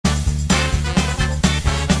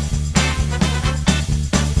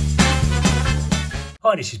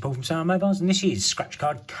Hi, this is Paul from Sound Mobiles, and this is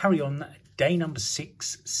Scratchcard Carry On, day number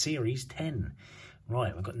 6, series 10.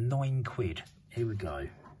 Right, we've got £9. Here we go.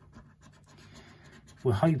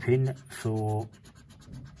 We're hoping for,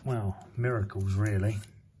 well, miracles really.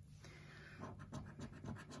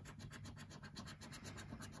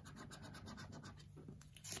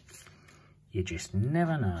 You just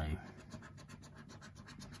never know.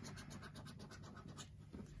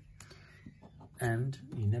 And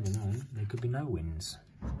you never know, there could be no wins.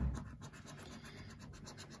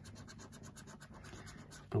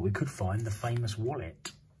 But we could find the famous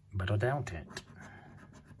wallet, but I doubt it.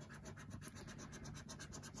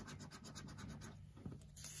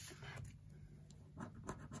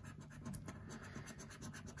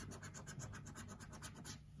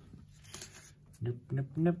 Nope, nope,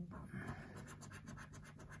 nope.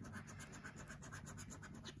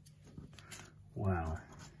 Wow.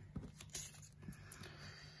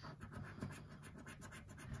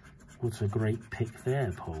 What a great pick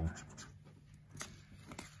there, Paul.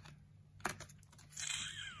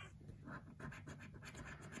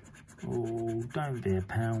 Oh, don't be a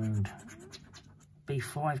pound. Be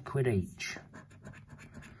 £5 each.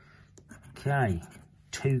 Okay,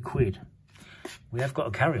 £2. We have got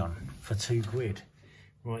a carry on for £2.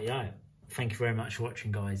 Right, yeah. Thank you very much for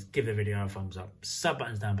watching, guys. Give the video a thumbs up. Sub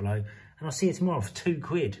buttons down below. And I'll see you tomorrow for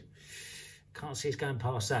 £2. Can't see us going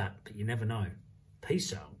past that, but you never know.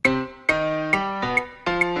 Peace out.